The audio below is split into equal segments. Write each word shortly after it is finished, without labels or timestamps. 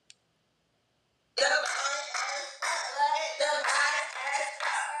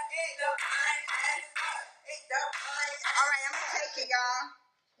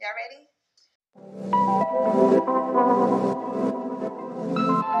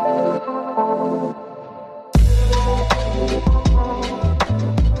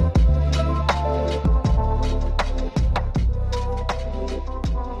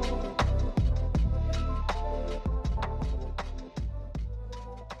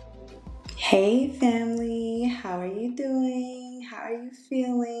Hey family, how are you doing? How are you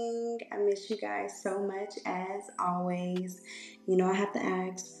feeling? I miss you guys so much as always. I have to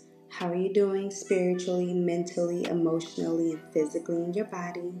ask, how are you doing spiritually, mentally, emotionally, and physically in your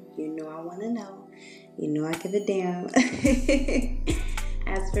body? I want to know. I give a damn.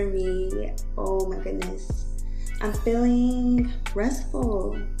 As for me, oh my goodness, I'm feeling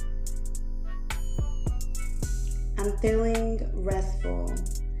restful. I'm feeling restful.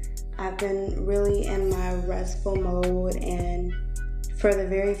 I've been really in my restful mode, and for the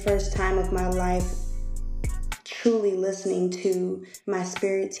very first time of my life, truly listening to my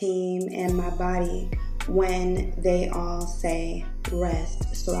spirit team and my body when they all say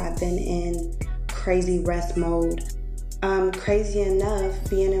rest. So I've been in crazy rest mode. Crazy enough,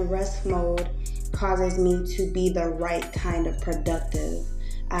 being in rest mode causes me to be the right kind of productive.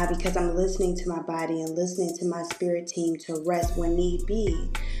 Because I'm listening to my body and listening to my spirit team to rest when need be,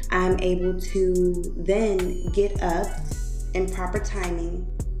 I'm able to then get up in proper timing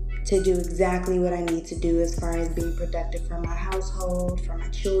to do exactly what I need to do as far as being productive for my household, for my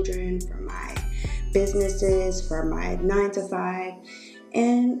children, for my businesses, for my 9 to 5,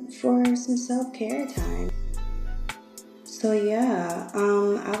 and for some self-care time. So yeah,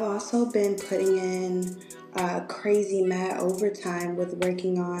 I've also been putting in crazy mad overtime with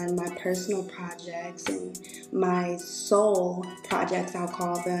working on my personal projects and my soul projects, I'll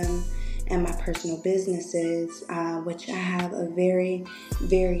call them, and my personal businesses, which I have a very,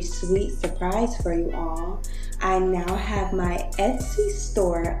 very sweet surprise for you all. I now have my Etsy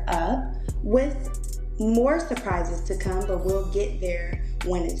store up with more surprises to come, but we'll get there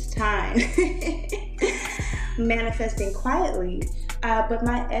when it's time. Manifesting quietly. But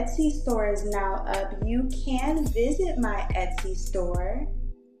my Etsy store is now up. You can visit my Etsy store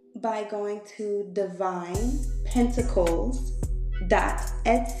by going to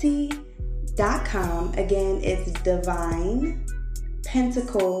divinepentacles.etsy.com. Again, it's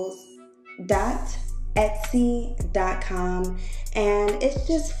divinepentacles.etsy.com, and it's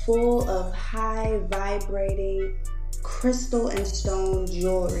just full of high vibrating crystal and stone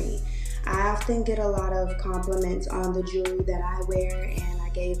jewelry. I often get a lot of compliments on the jewelry that I wear, and I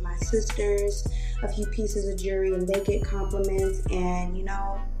gave my sisters a few pieces of jewelry and they get compliments. And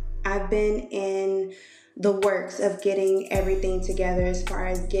I've been in the works of getting everything together as far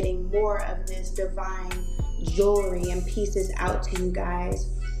as getting more of this divine jewelry and pieces out to you guys.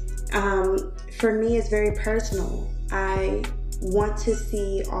 For me, it's very personal. I want to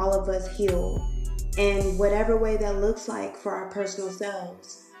see all of us heal in whatever way that looks like for our personal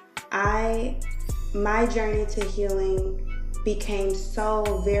selves. My journey to healing became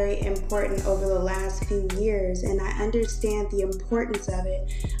so very important over the last few years, and I understand the importance of it.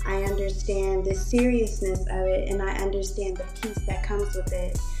 I understand the seriousness of it, and I understand the peace that comes with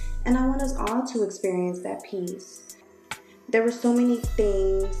it. And I want us all to experience that peace. There were so many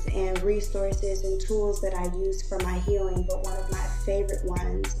things and resources and tools that I used for my healing, but one of my favorite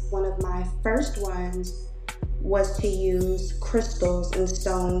ones, one of my first ones, was to use crystals and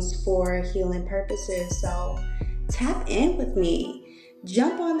stones for healing purposes. So tap in with me.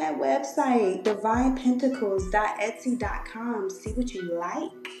 Jump on that website, divinepentacles.etsy.com. See what you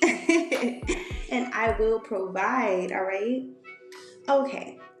like. And I will provide, all right?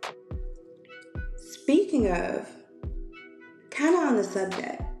 Okay. Speaking of, kind of on the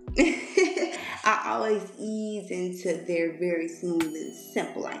subject, I always ease into their very smooth and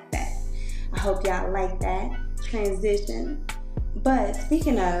simple like that. I hope y'all like that transition. But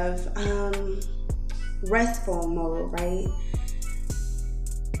speaking of restful mode, right?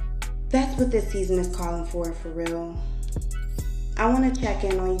 That's what this season is calling for real. I want to check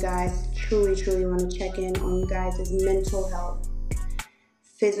in on you guys. Truly want to check in on you guys' mental health,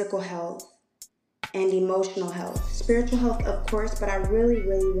 physical health, and emotional health. Spiritual health, of course, but I really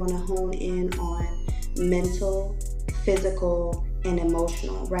want to hone in on mental, physical, and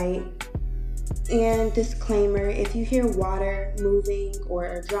emotional, right? And disclaimer, if you hear water moving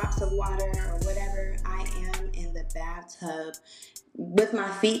or drops of water or whatever, I am in the bathtub with my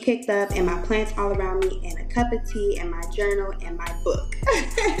feet kicked up and my plants all around me and a cup of tea and my journal and my book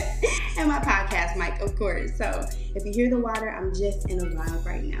and my podcast mic, of course. So if you hear the water, I'm just in a vibe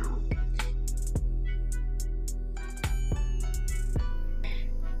right now.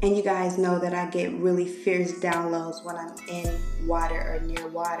 And you guys know that I get really fierce downloads when I'm in water or near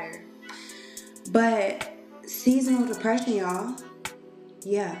water. But seasonal depression, y'all.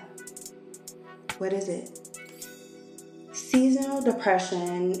 Yeah. What is it? Seasonal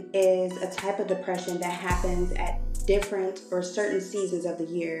depression is a type of depression that happens at different or certain seasons of the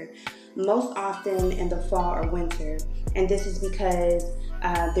year, most often in the fall or winter. And this is because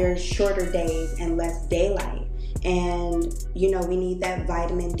there's shorter days and less daylight. And, you know, we need that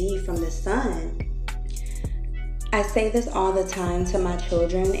vitamin D from the sun. I say this all the time to my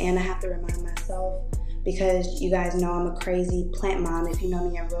children, and I have to remind myself, because you guys know I'm a crazy plant mom if you know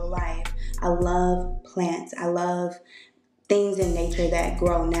me in real life. I love plants. I love things in nature that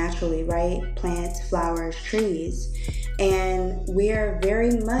grow naturally, right? Plants, flowers, trees. And we are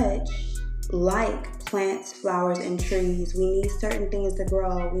very much like plants, flowers, and trees. We need certain things to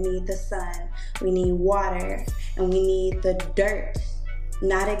grow. We need the sun, we need water, and we need the dirt.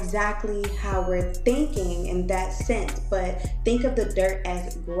 Not exactly how we're thinking in that sense, but think of the dirt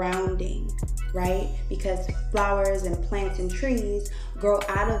as grounding, right? Because flowers and plants and trees grow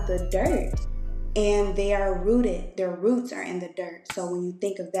out of the dirt, and they are rooted. Their roots are in the dirt. So when you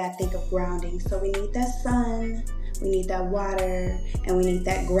think of that, think of grounding. So we need that sun, we need that water, and we need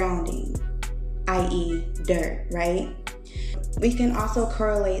that grounding, i.e. dirt, right? We can also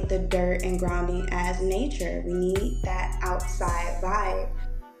correlate the dirt and grounding as nature. We need that outside vibe.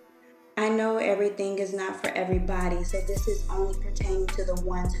 I know everything is not for everybody, so this is only pertaining to the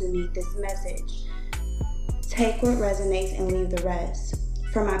ones who need this message. Take what resonates and leave the rest.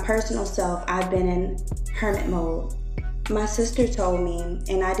 For my personal self, I've been in hermit mode. My sister told me,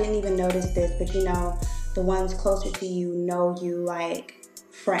 and I didn't even notice this, but you know, the ones closer to you know you like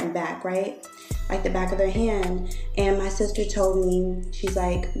front and back, right? Like the back of their hand. And my sister told me, she's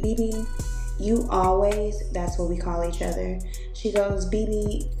like, BB, you always, that's what we call each other. She goes,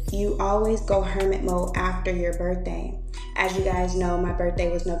 BB, you always go hermit mode after your birthday. As you guys know, my birthday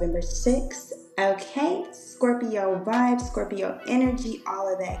was November 6th. Okay, Scorpio vibes, Scorpio energy,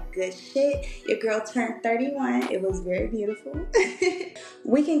 all of that good shit. Your girl turned 31. It was very beautiful.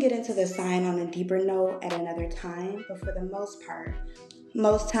 We can get into the sign on a deeper note at another time, but for the most part,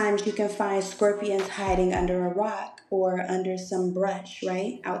 most times you can find scorpions hiding under a rock or under some brush,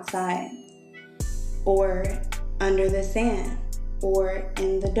 right? Outside. Or under the sand. Or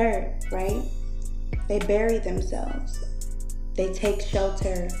in the dirt, right? They bury themselves. They take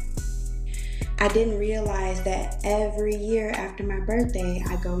shelter. I didn't realize that every year after my birthday,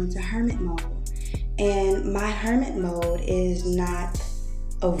 I go into hermit mode. And my hermit mode is not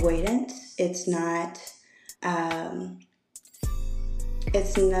avoidance. It's not,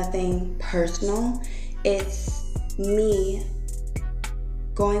 it's nothing personal. It's me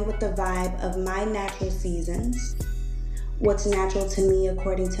going with the vibe of my natural seasons, what's natural to me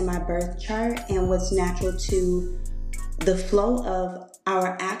according to my birth chart, and what's natural to the flow of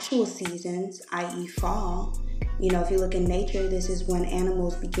our actual seasons, i.e. fall. You know, if you look in nature, this is when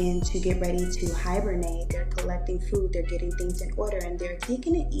animals begin to get ready to hibernate. They're collecting food, they're getting things in order, and they're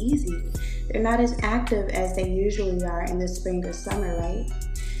taking it easy. They're not as active as they usually are in the spring or summer, right?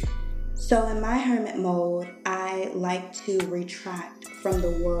 So in my hermit mode, I like to retract from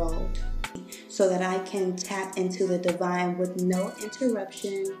the world so that I can tap into the divine with no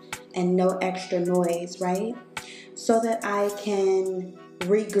interruption and no extra noise, right? So that I can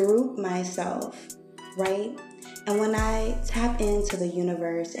regroup myself, right? And when I tap into the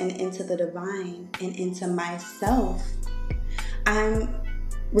universe and into the divine and into myself, I'm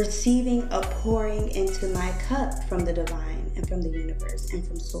receiving a pouring into my cup from the divine and from the universe and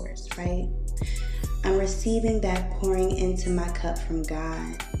from source, right? I'm receiving that pouring into my cup from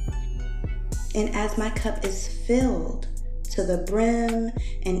God. And as my cup is filled to the brim,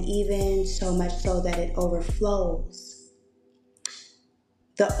 and even so much so that it overflows,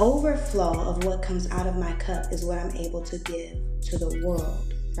 the overflow of what comes out of my cup is what I'm able to give to the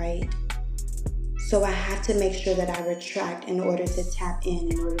world, right? So I have to make sure that I retract in order to tap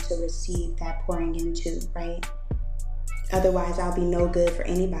in order to receive that pouring into, right? Otherwise, I'll be no good for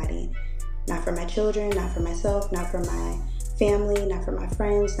anybody. Not for my children, not for myself, not for my family, not for my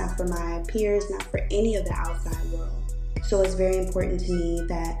friends, not for my peers, not for any of the outside world. So it's very important to me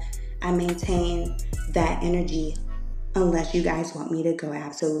that I maintain that energy, unless you guys want me to go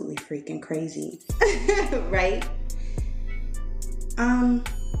absolutely freaking crazy, right?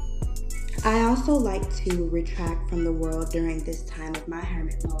 I also like to retract from the world during this time of my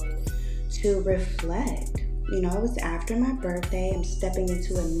hermit mode to reflect. You know, it's after my birthday. I'm stepping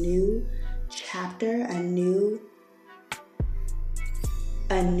into a new chapter, a new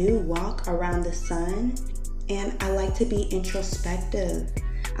walk around the sun. And I like to be introspective.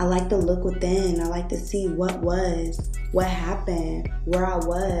 I like to look within. I like to see what was, what happened, where I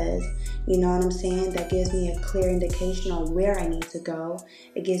was. You know what I'm saying? That gives me a clear indication on where I need to go.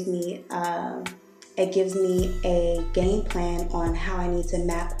 It gives me a game plan on how I need to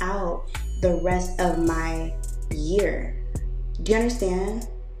map out the rest of my year. Do you understand?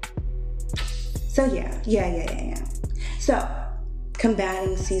 So yeah. So,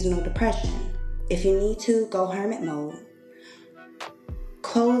 combating seasonal depression. If you need to, go hermit mode.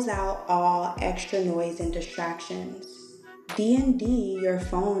 Close out all extra noise and distractions. D&D your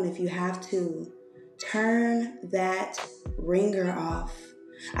phone if you have to. Turn that ringer off.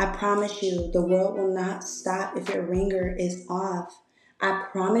 I promise you, the world will not stop if your ringer is off. I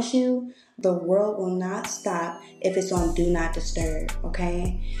promise you, the world will not stop if it's on Do Not Disturb,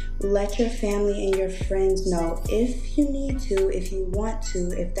 okay? Let your family and your friends know if you need to, if you want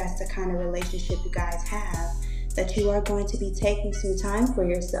to, if that's the kind of relationship you guys have, that you are going to be taking some time for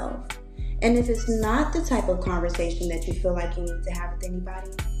yourself. And if it's not the type of conversation that you feel like you need to have with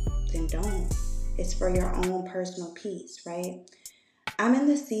anybody, then don't. It's for your own personal peace, right? I'm in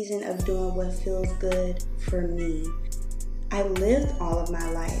the season of doing what feels good for me. I lived all of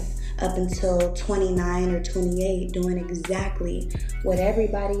my life up until 29 or 28 doing exactly what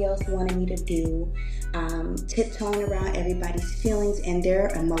everybody else wanted me to do, tiptoeing around everybody's feelings and their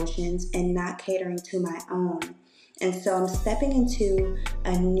emotions and not catering to my own. And so I'm stepping into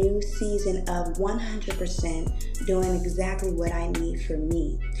a new season of 100% doing exactly what I need for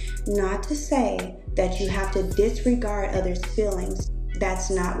me. Not to say that you have to disregard others' feelings. That's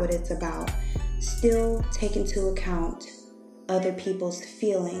not what it's about. Still take into account other people's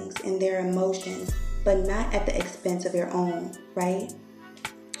feelings and their emotions, but not at the expense of your own, right?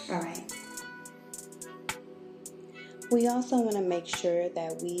 All right. We also want to make sure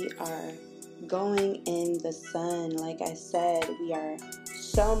that we are going in the sun. Like I said, we are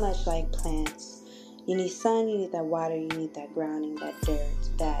so much like plants. You need sun, you need that water, you need that grounding, that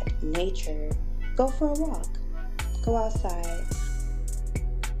dirt, that nature. Go for a walk. Go outside.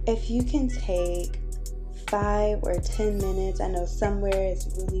 If you can take 5 or 10 minutes, I know somewhere it's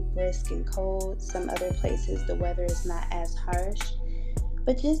really brisk and cold, some other places the weather is not as harsh,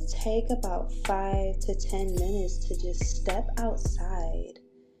 but just take about 5 to 10 minutes to just step outside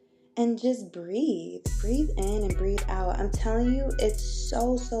and just breathe in and breathe out. I'm telling you, it's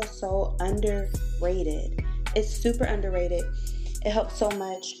so underrated. It's super underrated. It helps so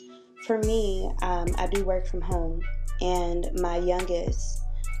much. For me, I do work from home, and my youngest,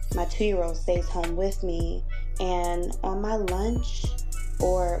 my 2-year-old, stays home with me, and on my lunch,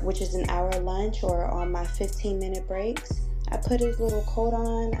 which is an hour lunch, or on my 15-minute breaks, I put his little coat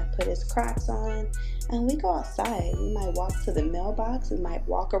on, I put his Crocs on, and we go outside. We might walk to the mailbox, we might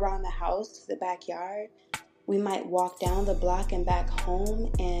walk around the house to the backyard, we might walk down the block and back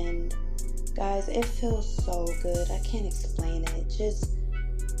home, and guys, it feels so good. I can't explain it. Just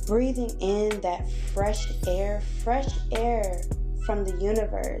breathing in that fresh air from the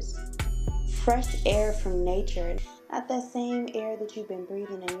universe, fresh air from nature, not that same air that you've been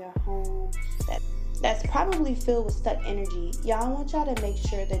breathing in your home that's probably filled with stuck energy. Y'all, I want y'all to make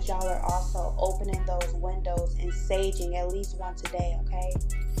sure that y'all are also opening those windows and saging at least once a day, okay?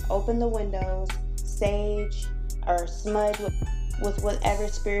 Open the windows, sage or smudge with whatever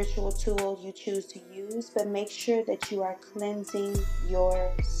spiritual tool you choose to use, but make sure that you are cleansing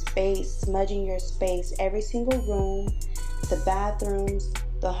your space, smudging your space, every single room, the bathrooms,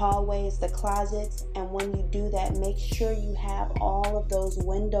 the hallways, the closets. And when you do that, make sure you have all of those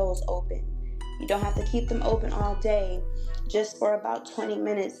windows open. You don't have to keep them open all day, just for about 20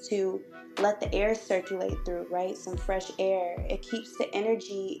 minutes to let the air circulate through, right? Some fresh air. It keeps the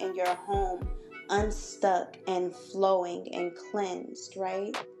energy in your home unstuck and flowing and cleansed,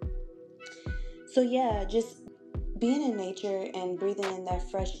 right? So yeah, just being in nature and breathing in that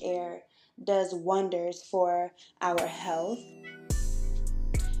fresh air does wonders for our health.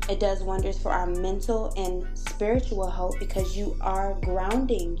 It does wonders for our mental and spiritual health, because you are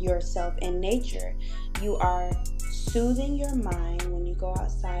grounding yourself in nature. You are soothing your mind when you go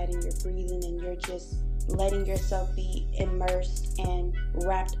outside and you're breathing and you're just letting yourself be immersed and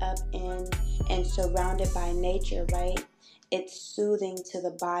wrapped up in and surrounded by nature, right? It's soothing to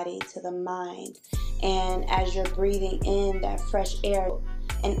the body, to the mind. And as you're breathing in that fresh air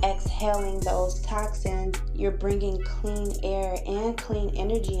and exhaling those toxins, you're bringing clean air and clean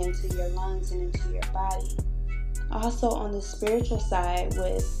energy into your lungs and into your body. Also on the spiritual side,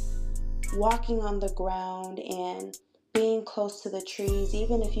 with walking on the ground and being close to the trees,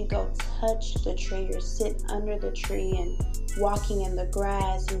 even if you go touch the tree or sit under the tree and walking in the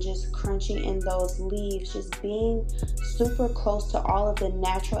grass and just crunching in those leaves, just being super close to all of the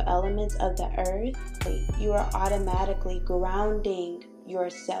natural elements of the earth, you are automatically grounding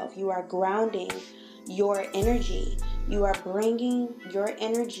yourself. You are grounding your energy. You are bringing your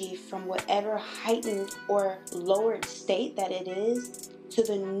energy from whatever heightened or lowered state that it is to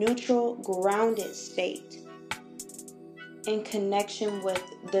the neutral, grounded state. in connection with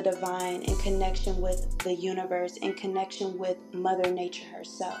the divine, in connection with the universe, in connection with Mother Nature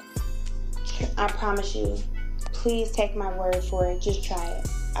herself. I promise you, please take my word for it. Just try it.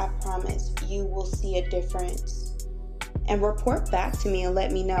 I promise you will see a difference. And report back to me and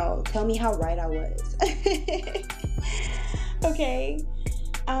let me know. Tell me how right I was. Okay.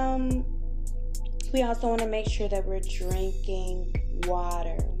 We also want to make sure that we're drinking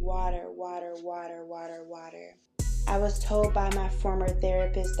water. I was told by my former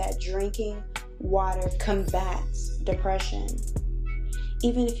therapist that drinking water combats depression.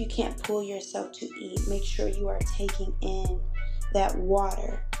 Even if you can't pull yourself to eat, make sure you are taking in that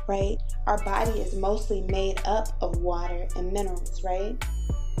water, right? Our body is mostly made up of water and minerals, right?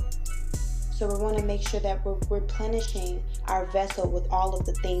 So we want to make sure that we're replenishing our vessel with all of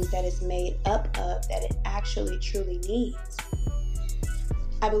the things that it's made up of, that it actually truly needs.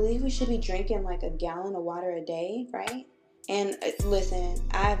 I believe we should be drinking like a gallon of water a day, right? And listen,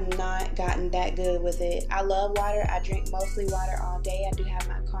 I've not gotten that good with it. I love water. I drink mostly water all day. I do have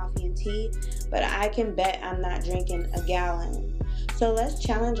my coffee and tea, but I can bet I'm not drinking a gallon. So let's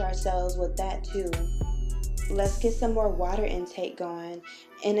challenge ourselves with that too. Let's get some more water intake going.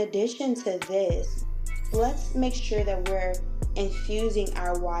 In addition to this, let's make sure that we're infusing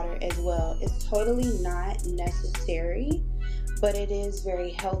our water as well. It's totally not necessary, but it is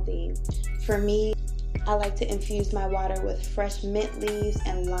very healthy. For me, I like to infuse my water with fresh mint leaves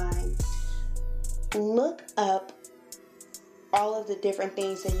and lime. Look up all of the different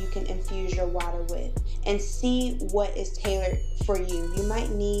things that you can infuse your water with and see what is tailored for you. You might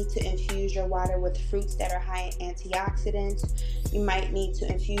need to infuse your water with fruits that are high in antioxidants. You might need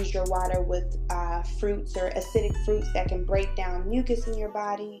to infuse your water with fruits or acidic fruits that can break down mucus in your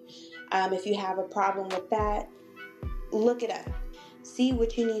body. If you have a problem with that, look it up. See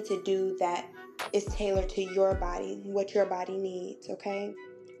what you need to do that is tailored to your body, what your body needs, okay?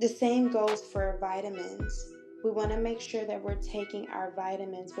 The same goes for vitamins. We want to make sure that we're taking our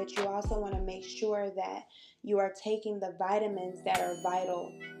vitamins, but you also want to make sure that you are taking the vitamins that are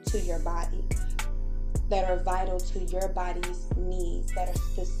vital to your body, that are vital to your body's needs, that are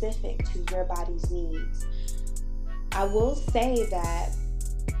specific to your body's needs. I will say that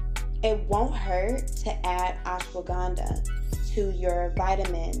it won't hurt to add ashwagandha to your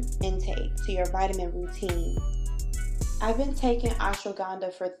vitamin intake, to your vitamin routine. I've been taking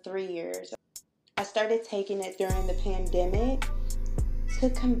ashwagandha for 3 years. I started taking it during the pandemic to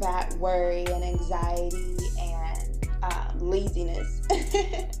combat worry and anxiety and laziness.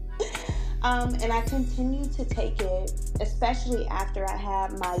 And I continue to take it, especially after I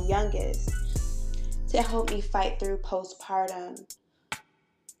had my youngest, to help me fight through postpartum.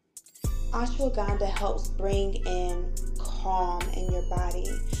 Ashwagandha helps bring in calm in your body.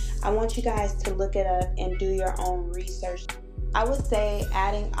 I want you guys to look it up and do your own research. I would say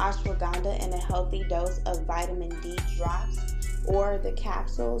adding ashwagandha in a healthy dose of vitamin D drops or the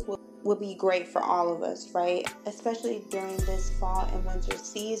capsules will be great for all of us, right? Especially during this fall and winter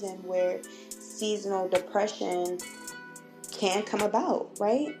season where seasonal depression can come about,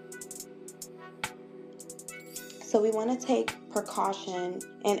 right? So we want to take precaution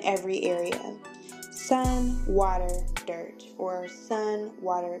in every area. Sun, water, dirt, or sun,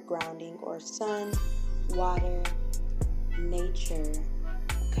 water, grounding, or sun, water, nature,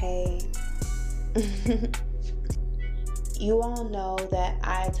 okay? You all know that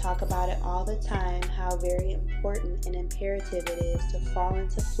I talk about it all the time, how very important and imperative it is to fall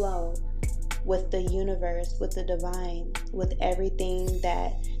into flow with the universe, with the divine, with everything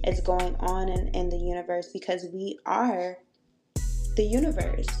that is going on in the universe, because we are the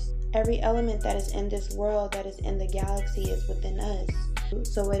universe. Every element that is in this world, that is in the galaxy, is within us.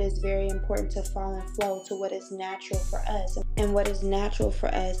 So it is very important to fall in flow to what is natural for us. And what is natural for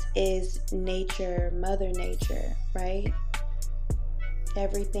us is nature, Mother Nature, right?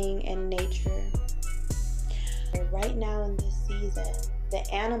 Everything in nature. Right now in this season, the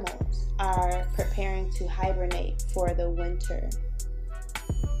animals are preparing to hibernate for the winter.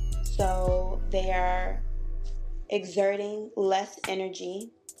 So they are exerting less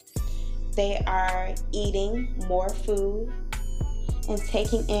energy. They are eating more food and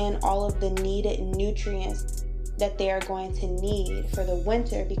taking in all of the needed nutrients that they are going to need for the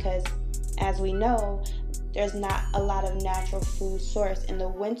winter, because as we know, there's not a lot of natural food source in the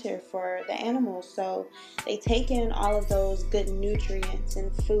winter for the animals. So they take in all of those good nutrients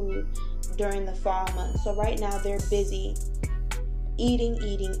and food during the fall months. So right now they're busy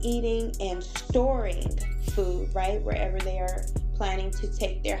eating, and storing food, right? Wherever they are planning to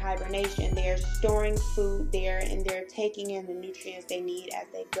take their hibernation, they are storing food there and they're taking in the nutrients they need as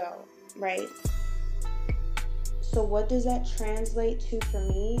they go, right? So what does that translate to for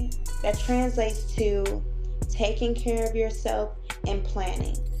me? That translates to taking care of yourself and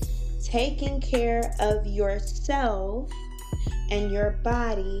planning. Taking care of yourself and your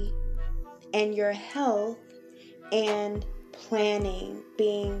body and your health and planning,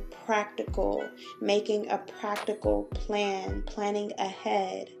 being practical, making a practical plan, planning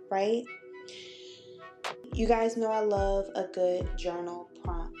ahead, right? You guys know I love a good journal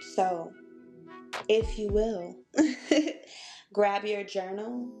prompt. So, if you will, grab your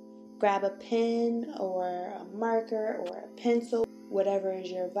journal, grab a pen or a marker or a pencil, whatever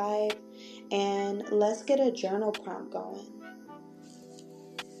is your vibe, and let's get a journal prompt going.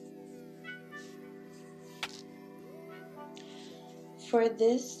 For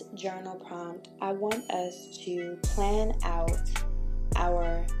this journal prompt, I want us to plan out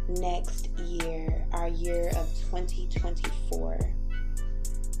our next year, our year of 2024.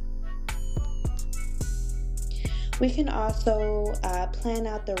 We can also plan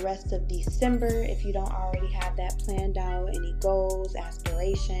out the rest of December if you don't already have that planned out, any goals,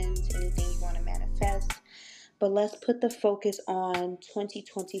 aspirations, anything you want to manifest. But let's put the focus on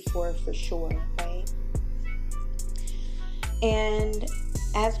 2024 for sure, right? And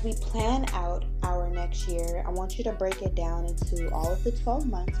as we plan out our next year, I want you to break it down into all of the 12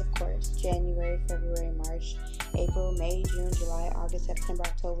 months, of course: January, February, March, April, May, June, July, August, September,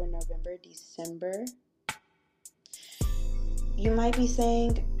 October, November, December. You might be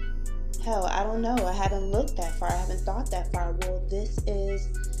saying, hell, I don't know. I haven't looked that far. I haven't thought that far. Well, this is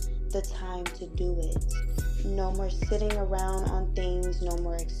the time to do it. No more sitting around on things. No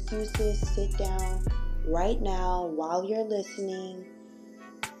more excuses. Sit down right now while you're listening,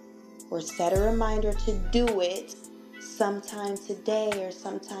 or set a reminder to do it sometime today or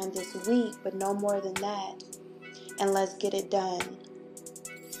sometime this week, but no more than that. And let's get it done.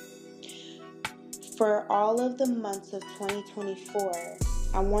 For all of the months of 2024,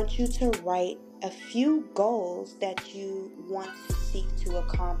 I want you to write a few goals that you want to seek to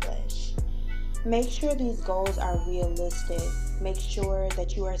accomplish. Make sure these goals are realistic. Make sure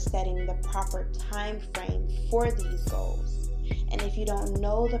that you are setting the proper time frame for these goals. And if you don't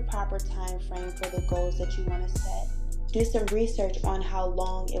know the proper time frame for the goals that you want to set, do some research on how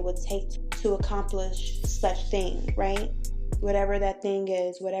long it would take to accomplish such thing, right? Whatever that thing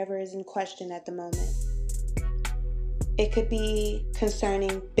is, whatever is in question at the moment. It could be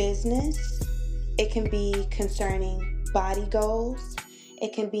concerning business. It can be concerning body goals.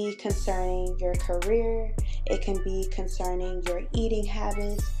 It can be concerning your career. It can be concerning your eating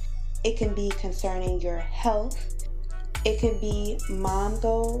habits. It can be concerning your health. It can be mom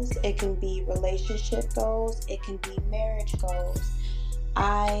goals. It can be relationship goals. It can be marriage goals.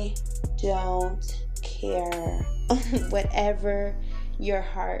 I don't care. Whatever your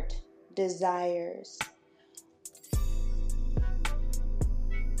heart desires.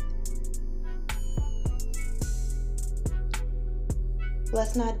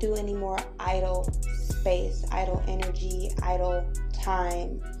 Let's not do any more idle space, idle energy, idle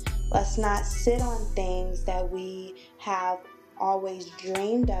time. Let's not sit on things that we have always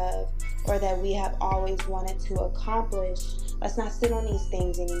dreamed of or that we have always wanted to accomplish. Let's not sit on these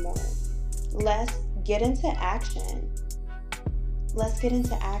things anymore. Let's get into action. Let's get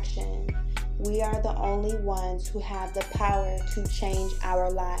into action. We are the only ones who have the power to change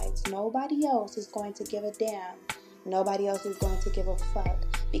our lives. Nobody else is going to give a damn. Nobody else is going to give a fuck,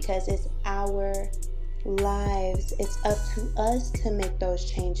 because it's our lives. It's up to us to make those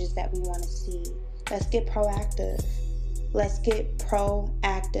changes that we want to see. Let's get proactive. Let's get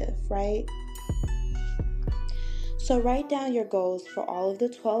proactive, right? So write down your goals for all of the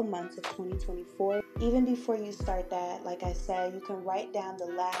 12 months of 2024. Even before you start that, like I said, you can write down the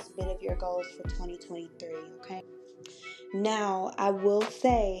last bit of your goals for 2023, okay? Now, I will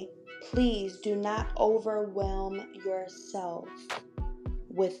say, please do not overwhelm yourself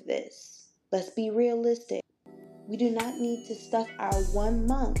with this. Let's be realistic. We do not need to stuff our 1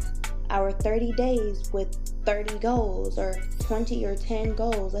 month, our 30 days with 30 goals or 20 or 10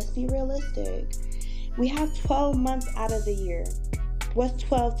 goals. Let's be realistic. We have 12 months out of the year. What's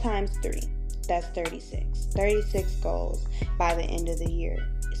 12 times 3? That's 36. 36 goals by the end of the year.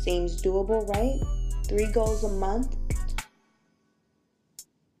 It seems doable, right? 3 goals a month.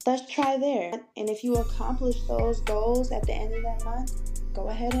 Let's try there. And if you accomplish those goals at the end of that month, go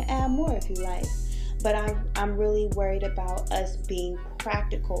ahead and add more if you like. But I'm really worried about us being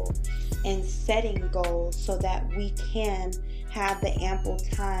practical and setting goals so that we can have the ample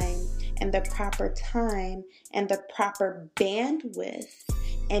time and the proper bandwidth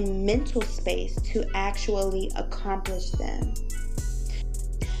and mental space to actually accomplish them.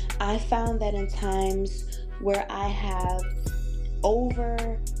 I found that in times where I have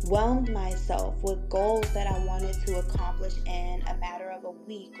overwhelmed myself with goals that I wanted to accomplish in a matter of a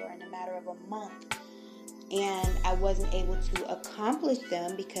week or in a matter of a month. And I wasn't able to accomplish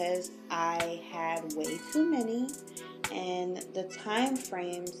them because I had way too many and the time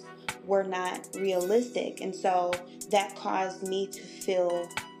frames were not realistic. And so that caused me to feel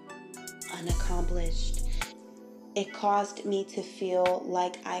unaccomplished. It caused me to feel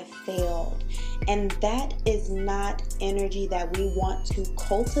like I failed. And that is not energy that we want to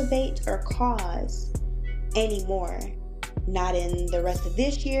cultivate or cause anymore. Not in the rest of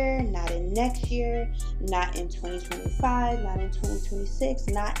this year, not in next year, not in 2025, not in 2026,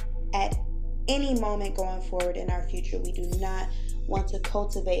 not at any moment going forward in our future. We do not want to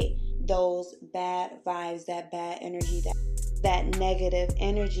cultivate those bad vibes, that bad energy, that negative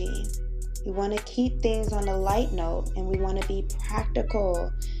energy. We want to keep things on a light note, and we want to be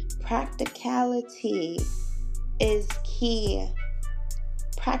practical. Practicality is key.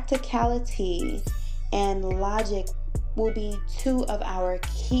 Practicality and logic will be two of our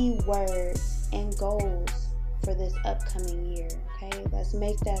key words and goals for this upcoming year. Okay, let's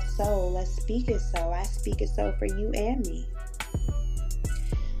make that so. Let's speak it so. I speak it so for you and me.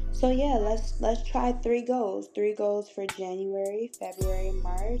 So yeah, let's try 3 goals. 3 goals for January, February,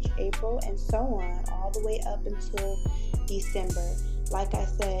 March, April, and so on, all the way up until December. Like I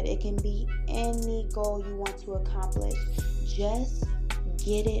said, it can be any goal you want to accomplish. Just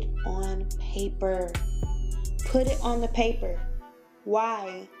get it on paper. Put it on the paper.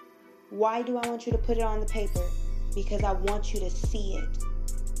 Why? Why do I want you to put it on the paper? Because I want you to see it.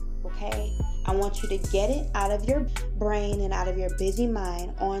 Okay? I want you to get it out of your brain and out of your busy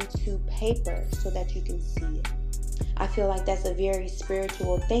mind onto paper so that you can see it. I feel like that's a very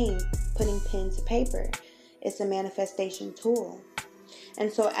spiritual thing, putting pen to paper. It's a manifestation tool.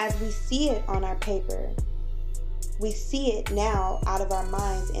 And so as we see it on our paper, we see it now out of our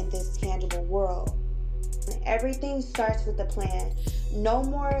minds in this tangible world. Everything starts with a plan. No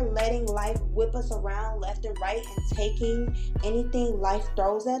more letting life whip us around left and right and taking anything life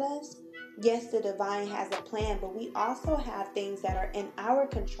throws at us. Yes, the divine has a plan, but we also have things that are in our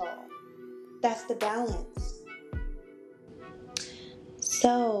control. That's the balance.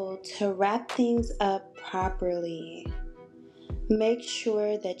 So, to wrap things up properly, make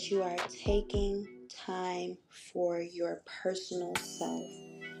sure that you are taking time for your personal self.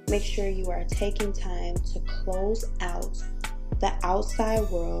 Make sure you are taking time to close out the outside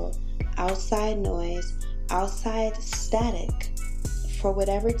world, outside noise, outside static for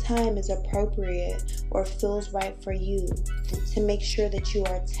whatever time is appropriate or feels right for you, to make sure that you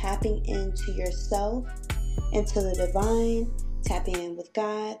are tapping into yourself, into the divine, tapping in with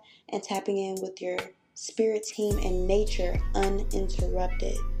God, and tapping in with your spirit team and nature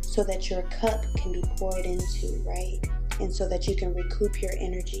uninterrupted so that your cup can be poured into, right? And so that you can recoup your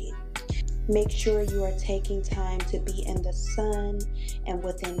energy. Make sure you are taking time to be in the sun and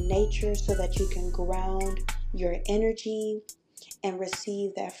within nature so that you can ground your energy and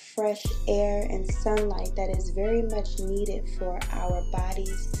receive that fresh air and sunlight that is very much needed for our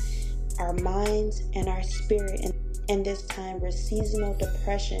bodies, our minds, and our spirit. And this time where seasonal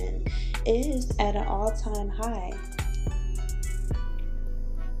depression is at an all-time high.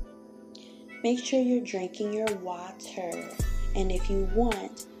 Make sure you're drinking your water. And if you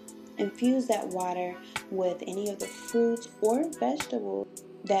want, infuse that water with any of the fruits or vegetables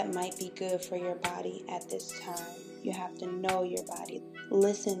that might be good for your body at this time. You have to know your body.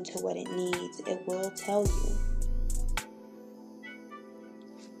 Listen to what it needs. It will tell you.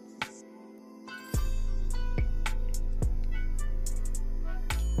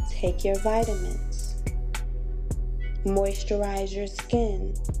 Take your vitamins. Moisturize your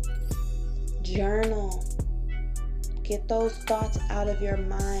skin. Journal. Get those thoughts out of your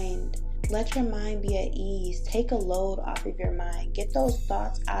mind. Let your mind be at ease. Take a load off of your mind. Get those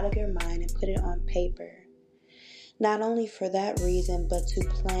thoughts out of your mind and put it on paper. Not only for that reason, but to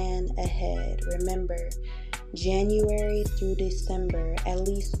plan ahead. Remember, January through December, at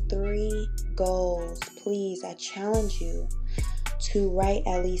least 3 goals. Please, I challenge you to write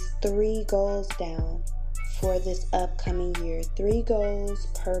at least 3 goals down for this upcoming year. 3 goals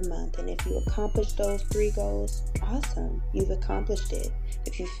per month. And if you accomplish those 3 goals, awesome. You've accomplished it.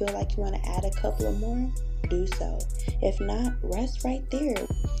 If you feel like you want to add a couple of more, do so. If not, rest right there.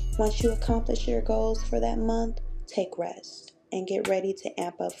 Once you accomplish your goals for that month, take rest and get ready to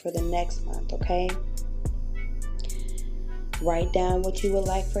amp up for the next month, okay? Write down what you would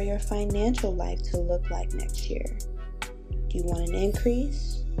like for your financial life to look like next year. Do you want an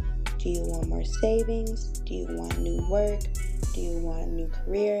increase? Do you want more savings? Do you want new work? Do you want a new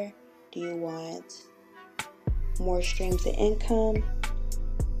career? Do you want more streams of income.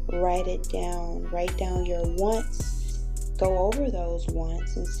 Write it down. Write down your wants. Go over those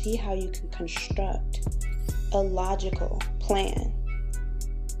wants and see how you can construct a logical plan.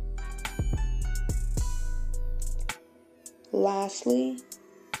 Lastly,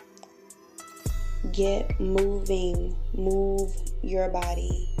 get moving. Move your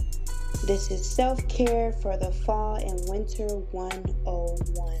body. This is self-care for the fall and winter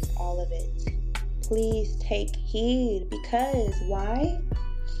 101. All of it. Please take heed, because why?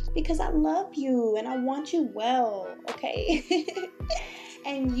 Because I love you and I want you well, okay?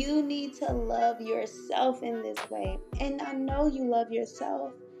 And you need to love yourself in this way. And I know you love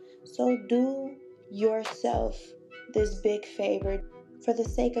yourself. So do yourself this big favor for the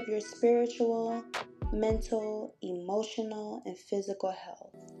sake of your spiritual, mental, emotional, and physical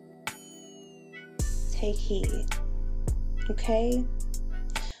health. Take heed, okay?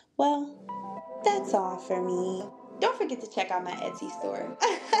 Well, that's all for me. Don't forget to check out my Etsy store.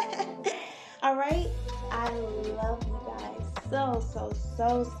 All right? I love you guys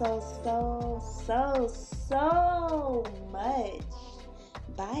so much.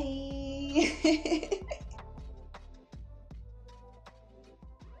 Bye.